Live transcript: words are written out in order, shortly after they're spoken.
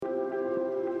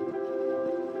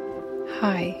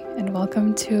Hi, and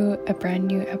welcome to a brand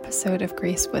new episode of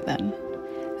Grace Within,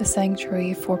 the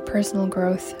sanctuary for personal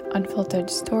growth, unfiltered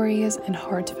stories, and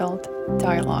heartfelt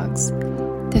dialogues.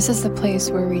 This is the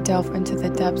place where we delve into the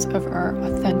depths of our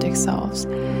authentic selves,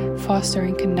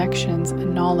 fostering connections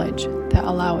and knowledge that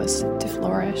allow us to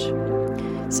flourish.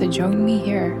 So join me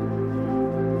here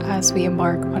as we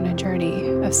embark on a journey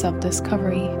of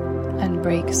self-discovery and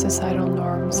break societal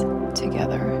norms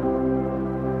together.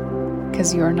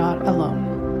 Because you are not alone.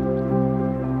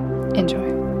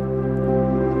 Enjoy.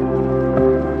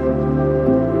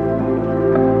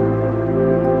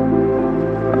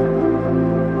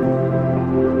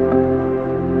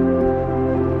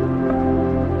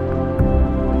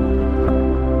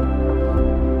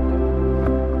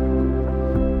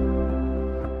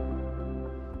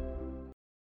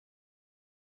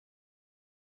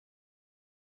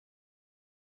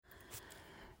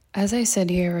 As I sit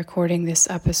here recording this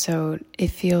episode, it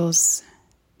feels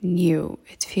new.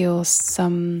 It feels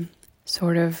some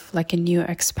sort of like a new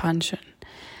expansion.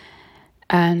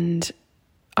 And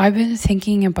I've been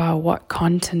thinking about what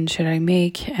content should I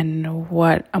make and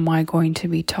what am I going to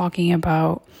be talking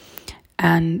about,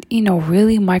 and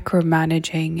really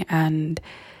micromanaging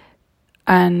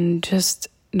and just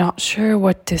not sure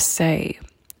what to say.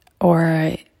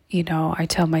 Or I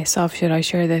tell myself, should I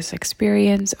share this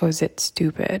experience or is it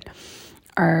stupid?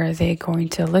 Are they going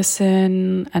to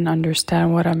listen and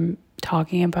understand what I'm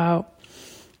talking about?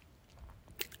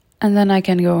 And then I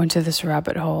can go into this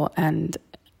rabbit hole, and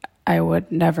I would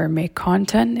never make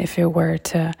content if it were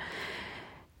to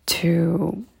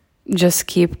just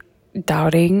keep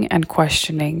doubting and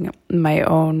questioning my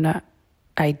own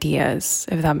ideas,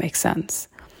 if that makes sense.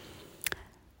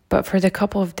 But for the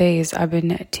couple of days, I've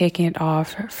been taking it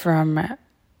off from a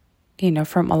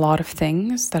lot of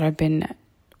things that I've been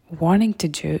wanting to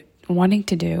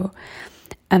do,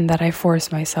 and that I force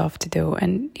myself to do,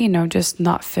 and just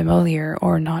not familiar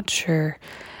or not sure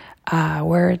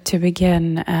where to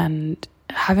begin, and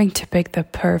having to pick the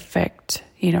perfect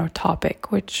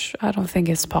topic, which I don't think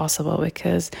is possible,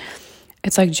 because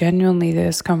it's like genuinely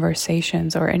those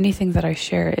conversations or anything that I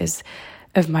share is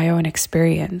of my own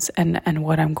experience and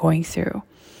what I'm going through.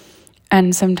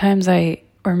 And sometimes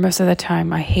most of the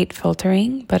time I hate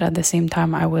filtering, but at the same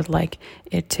time I would like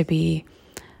it to be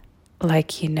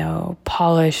like,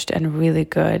 polished and really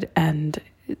good, and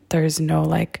there's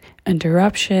no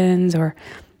interruptions, or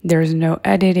there's no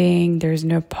editing, there's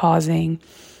no pausing.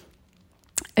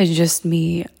 It's just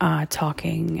me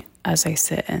talking as I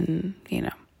sit in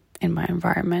my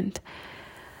environment.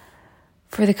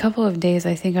 For the couple of days,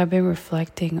 I think I've been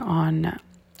reflecting on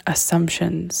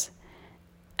assumptions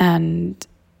and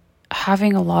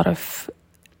having a lot of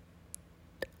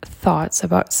thoughts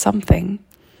about something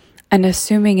and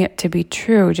assuming it to be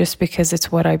true just because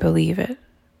it's what I believe it.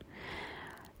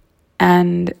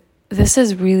 And this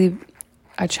is really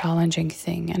a challenging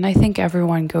thing. And I think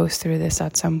everyone goes through this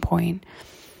at some point,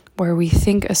 where we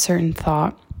think a certain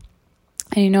thought,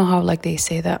 and how they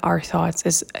say that our thoughts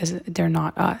is they're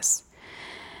not us.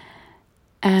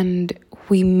 And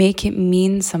we make it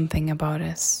mean something about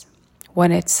us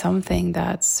when it's something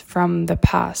that's from the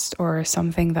past or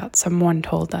something that someone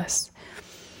told us.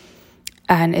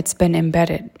 And it's been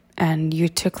embedded, and you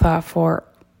took that for,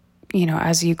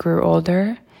 as you grew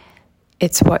older,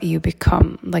 it's what you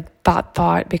become. That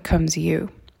thought becomes you.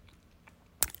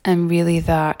 And really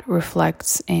that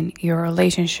reflects in your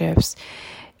relationships,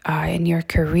 in your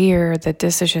career, the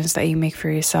decisions that you make for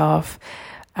yourself,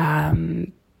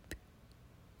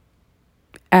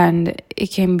 and it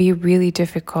can be really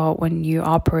difficult when you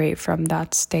operate from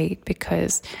that state,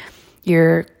 because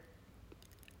you're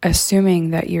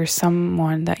assuming that you're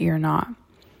someone that you're not,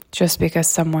 just because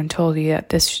someone told you that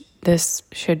this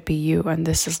should be you and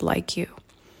this is like you.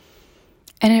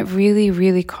 And it really,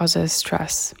 really causes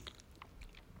stress.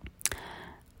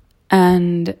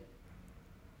 And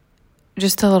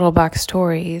just a little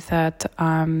backstory that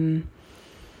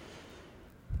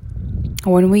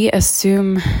when we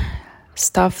assume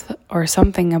stuff or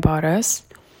something about us,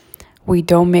 we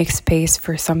don't make space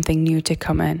for something new to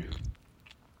come in.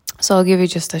 So I'll give you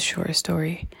just a short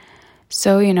story.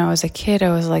 So, as a kid,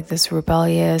 I was like this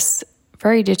rebellious,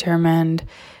 very determined,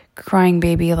 crying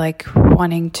baby,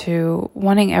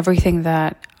 wanting everything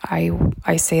that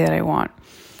I say that I want.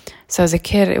 So as a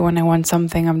kid, when I want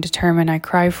something, I'm determined, I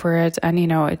cry for it, and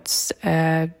it's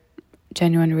a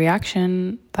genuine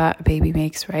reaction that a baby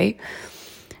makes, right?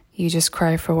 You just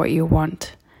cry for what you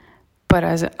want. But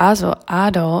as an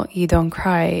adult, you don't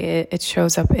cry. It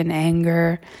shows up in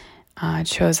anger. It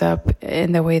shows up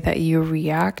in the way that you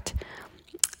react.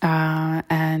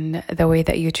 and the way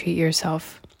that you treat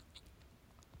yourself.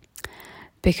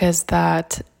 because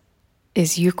that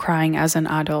is you crying as an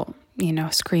adult,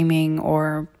 screaming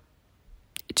or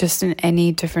just in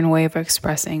any different way of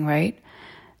expressing, right?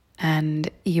 And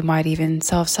you might even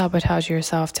self-sabotage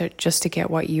yourself to get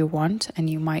what you want, and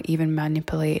you might even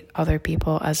manipulate other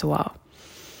people as well.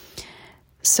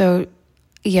 So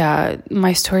yeah,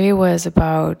 my story was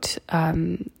about,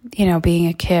 being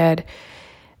a kid.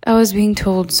 I was being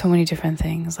told so many different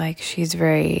things, like she's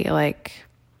very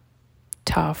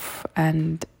tough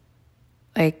and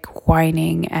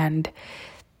whining and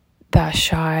that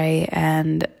shy,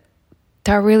 and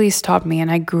that really stopped me.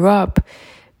 And I grew up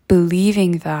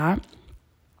believing that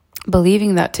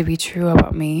to be true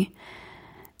about me,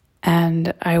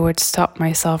 and I would stop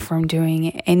myself from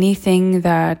doing anything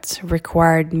that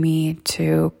required me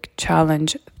to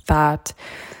challenge that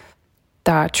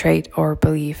trait or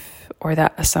belief or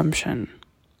that assumption.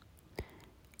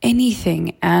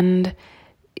 Anything. And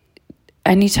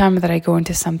anytime that I go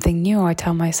into something new, I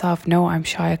tell myself, no, I'm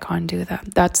shy, I can't do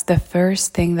that. That's the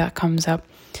first thing that comes up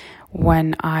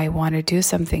when I want to do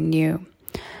something new,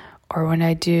 or when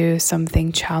I do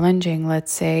something challenging.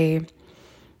 Let's say,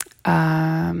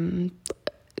 I'll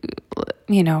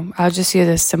just use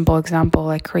a simple example,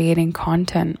 like creating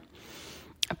content,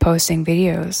 posting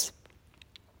videos.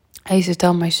 I used to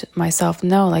tell myself,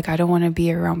 no, I don't want to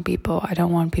be around people. I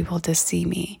don't want people to see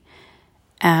me.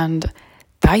 And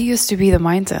that used to be the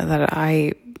mindset that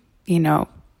I,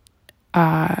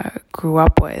 grew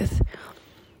up with.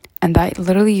 And that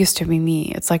literally used to be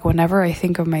me. It's like whenever I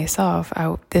think of myself,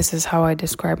 this is how I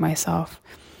describe myself.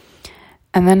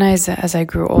 And then as I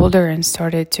grew older and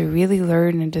started to really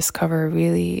learn and discover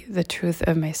really the truth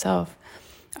of myself,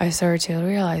 I started to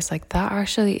realize that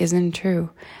actually isn't true.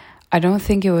 I don't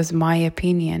think it was my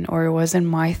opinion, or it wasn't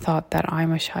my thought that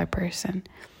I'm a shy person.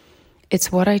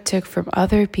 It's what I took from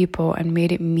other people and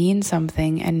made it mean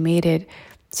something, and made it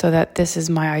so that this is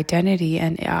my identity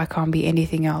and I can't be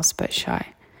anything else but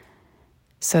shy.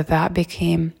 So that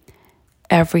became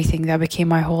everything. That became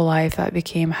my whole life. That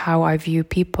became how I view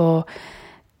people.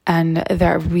 And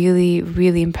that really,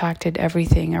 really impacted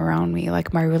everything around me,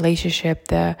 like my relationship,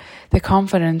 the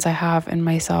confidence I have in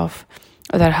myself,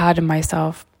 or that I had in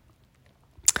myself.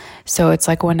 So it's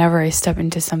like whenever I step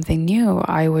into something new,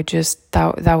 I would just,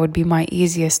 that would be my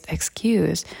easiest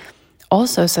excuse.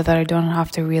 Also, so that I don't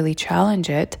have to really challenge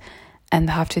it and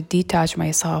have to detach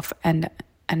myself and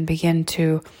begin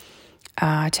to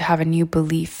have a new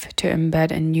belief, to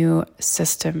embed a new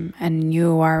system and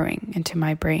new wiring into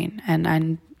my brain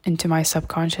and into my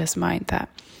subconscious mind, that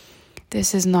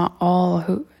this is not all of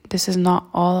it. This is not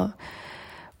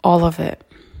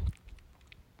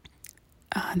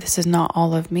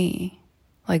all of me.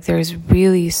 There's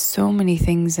really so many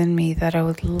things in me that I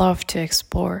would love to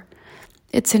explore.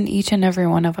 It's in each and every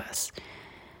one of us.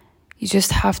 You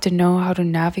just have to know how to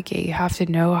navigate. You have to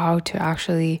know how to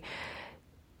actually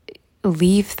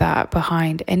leave that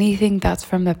behind. Anything that's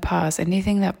from the past,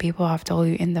 anything that people have told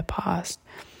you in the past,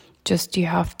 just you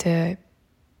have to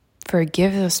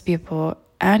forgive those people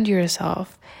and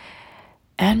yourself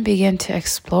and begin to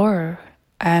explore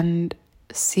and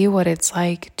see what it's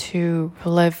like to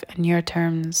live in your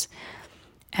terms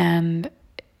and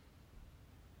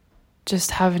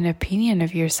just have an opinion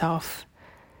of yourself.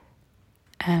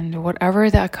 And whatever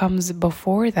that comes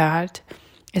before that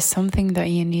is something that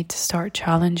you need to start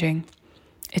challenging.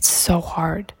 It's so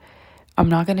hard. I'm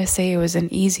not going to say it was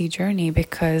an easy journey,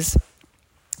 because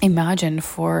imagine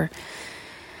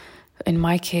in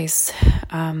my case,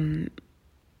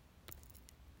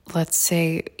 let's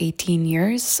say 18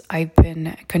 years, I've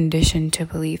been conditioned to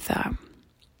believe that.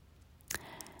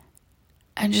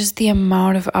 And just the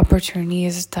amount of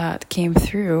opportunities that came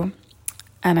through,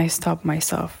 and I stopped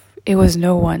myself. It was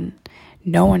no one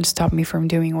stopped me from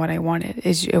doing what I wanted.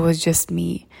 It was just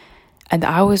me. And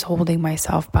I was holding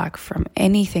myself back from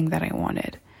anything that I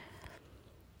wanted.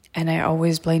 And I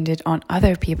always blamed it on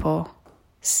other people,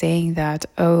 saying that,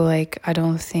 I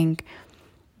don't think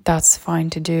that's fine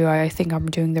to do. I think I'm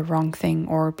doing the wrong thing,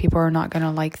 or people are not going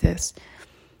to like this.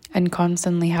 And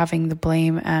constantly having the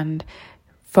blame and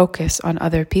focus on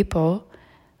other people,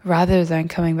 rather than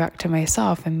coming back to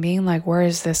myself and being like, where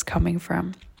is this coming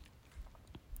from?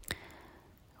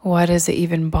 Why does it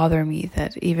even bother me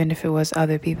that even if it was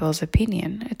other people's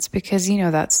opinion? It's because,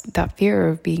 that's that fear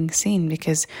of being seen.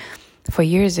 Because for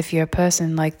years, if you're a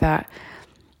person like that,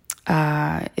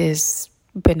 is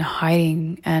been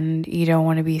hiding and you don't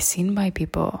want to be seen by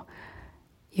people,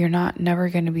 you're never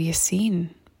going to be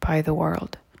seen by the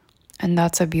world. And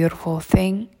that's a beautiful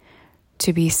thing,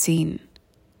 to be seen,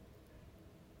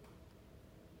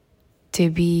 to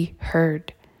be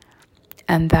heard.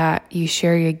 and that you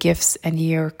share your gifts and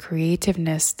your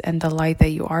creativeness and the light that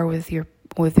you are with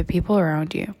the people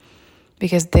around you,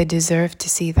 because they deserve to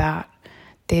see that.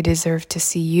 They deserve to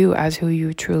see you as who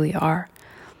you truly are,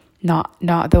 not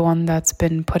the one that's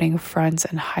been putting fronts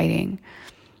and hiding.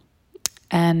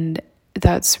 And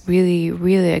that's really,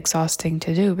 really exhausting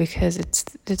to do, because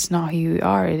it's not who you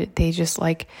are. They just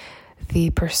like the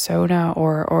persona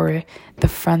or the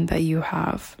front that you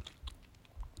have.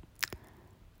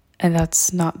 And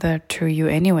that's not the true you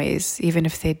anyways, even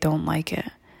if they don't like it.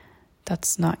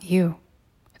 That's not you.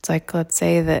 It's like, let's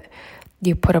say that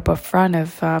you put up a front of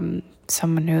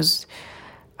someone who's,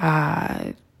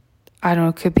 I don't know,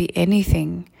 it could be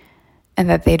anything, and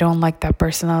that they don't like that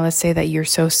person. Now, let's say that you're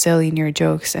so silly in your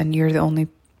jokes and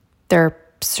there are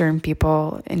certain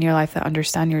people in your life that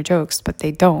understand your jokes, but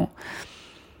they don't.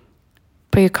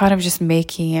 But you're kind of just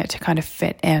making it to kind of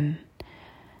fit in.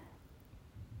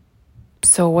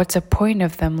 So what's the point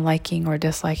of them liking or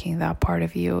disliking that part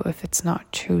of you if it's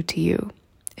not true to you?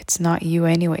 It's not you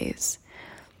anyways.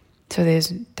 So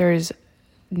there's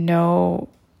no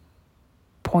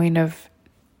point of,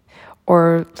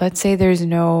 or let's say there's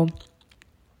no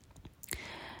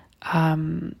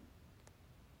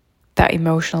that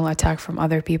emotional attack from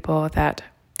other people that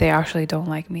they actually don't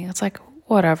like me. It's like,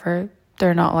 whatever,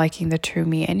 they're not liking the true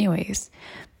me anyways.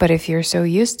 But if you're so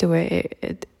used to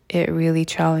it, it really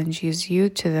challenges you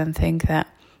to then think that,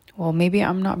 well, maybe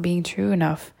I'm not being true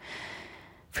enough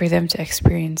for them to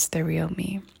experience the real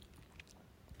me.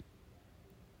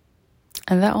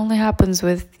 And that only happens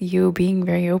with you being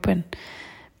very open,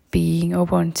 being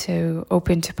open to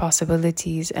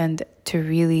possibilities, and to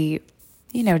really,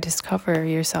 discover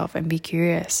yourself and be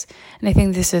curious. And I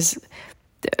think this is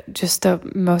just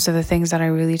most of the things that I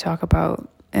really talk about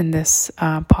in this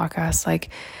podcast, like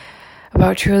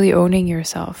about truly owning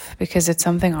yourself, because it's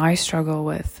something I struggle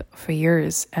with for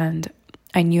years, and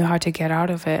I knew how to get out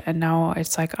of it. And now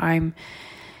it's like I'm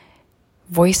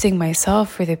voicing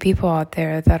myself for the people out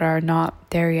there that are not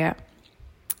there yet.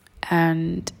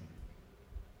 And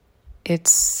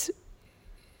it's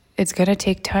going to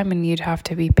take time, and you'd have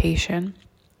to be patient.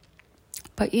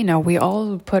 But, we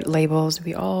all put labels,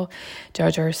 we all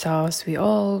judge ourselves, we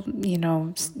all,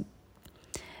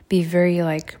 be very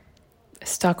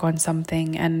stuck on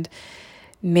something and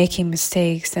making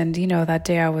mistakes. And, that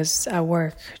day I was at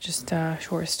work, just a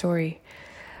short story,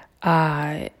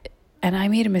 and I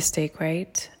made a mistake,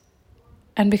 right?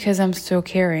 And because I'm so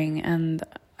caring and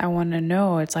I want to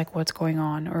know, it's like, what's going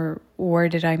on, or where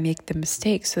did I make the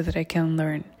mistake, so that I can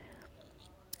learn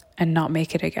and not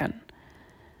make it again.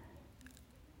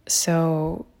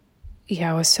 So,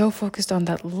 I was so focused on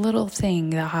that little thing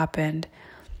that happened.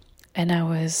 And I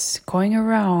was going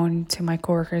around to my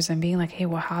coworkers and being like, hey,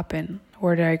 what happened?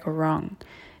 Where did I go wrong?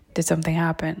 Did something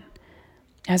happen?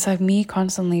 And it's like me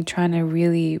constantly trying to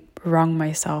really wrong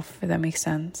myself, if that makes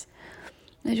sense.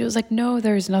 And she was like, no,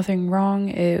 there's nothing wrong.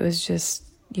 It was just,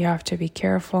 you have to be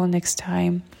careful next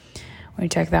time. When you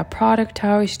take that product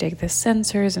out, you should take the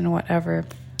sensors and whatever.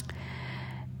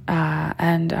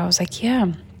 And I was like,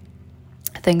 yeah,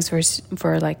 thanks for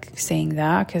saying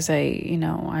that, because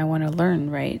I want to learn,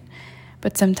 right?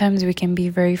 But sometimes we can be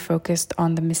very focused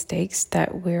on the mistakes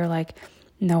that we're like,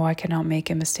 no, I cannot make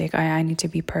a mistake. I need to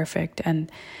be perfect, and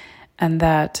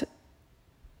that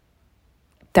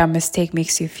mistake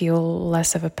makes you feel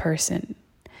less of a person,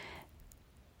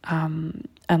 and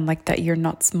like that you're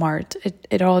not smart.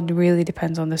 It all really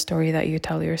depends on the story that you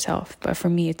tell yourself. But for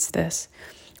me, it's this: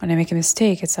 when I make a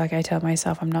mistake, it's like I tell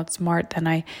myself I'm not smart, and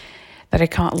that I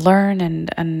can't learn,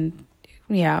 and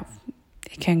yeah,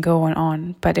 it can go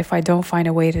on. But if I don't find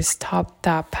a way to stop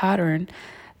that pattern,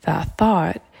 that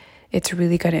thought, it's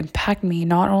really going to impact me,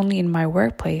 not only in my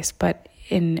workplace, but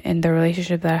in the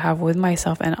relationship that I have with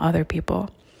myself and other people.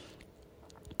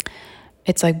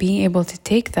 It's like being able to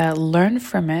take that, learn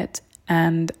from it,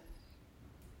 and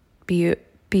be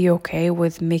okay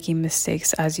with making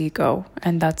mistakes as you go.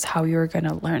 And that's how you're going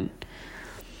to learn.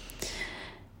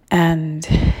 And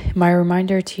my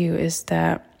reminder to you is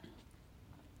that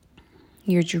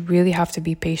you really have to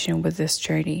be patient with this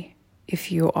journey.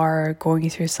 If you are going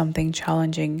through something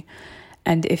challenging,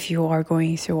 and if you are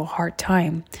going through a hard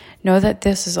time, know that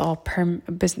this is all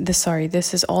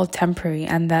this is all temporary,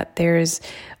 and that there's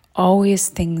always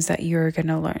things that you're going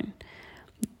to learn.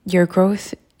 Your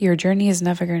growth, your journey is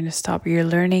never going to stop. Your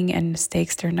learning and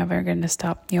mistakes, they're never going to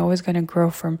stop. You're always going to grow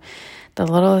from the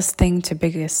littlest thing to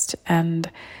biggest. And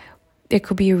it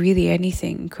could be really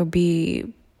anything. It could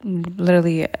be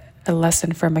literally a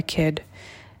lesson from a kid.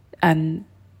 And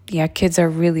yeah, kids are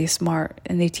really smart,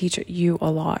 and they teach you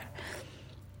a lot.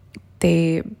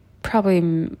 They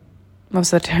probably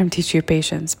most of the time teach you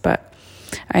patience, but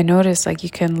I noticed like you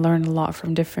can learn a lot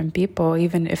from different people,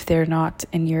 even if they're not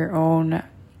in your own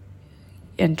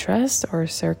interest or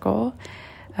circle.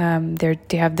 They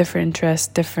have different interests,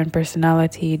 different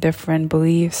personality, different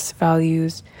beliefs,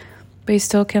 values, but you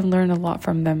still can learn a lot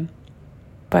from them.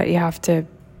 But you have to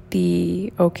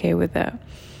be okay with it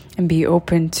and be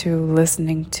open to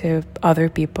listening to other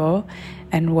people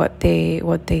and what they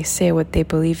say, what they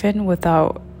believe in,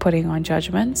 without putting on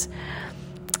judgments.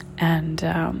 And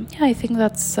I think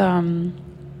that's sorry,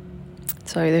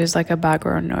 there's like a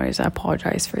background noise. I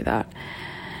apologize for that.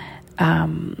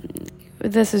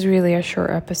 This is really a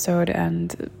short episode,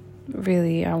 and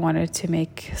really I wanted to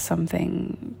make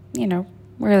something,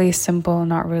 really simple,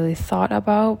 not really thought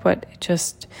about, but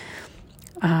just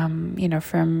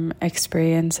from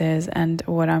experiences and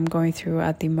what I'm going through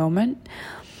at the moment.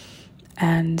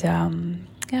 And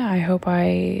I hope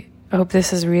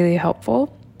this is really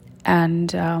helpful,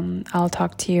 and I'll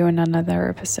talk to you in another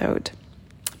episode.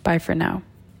 Bye for now.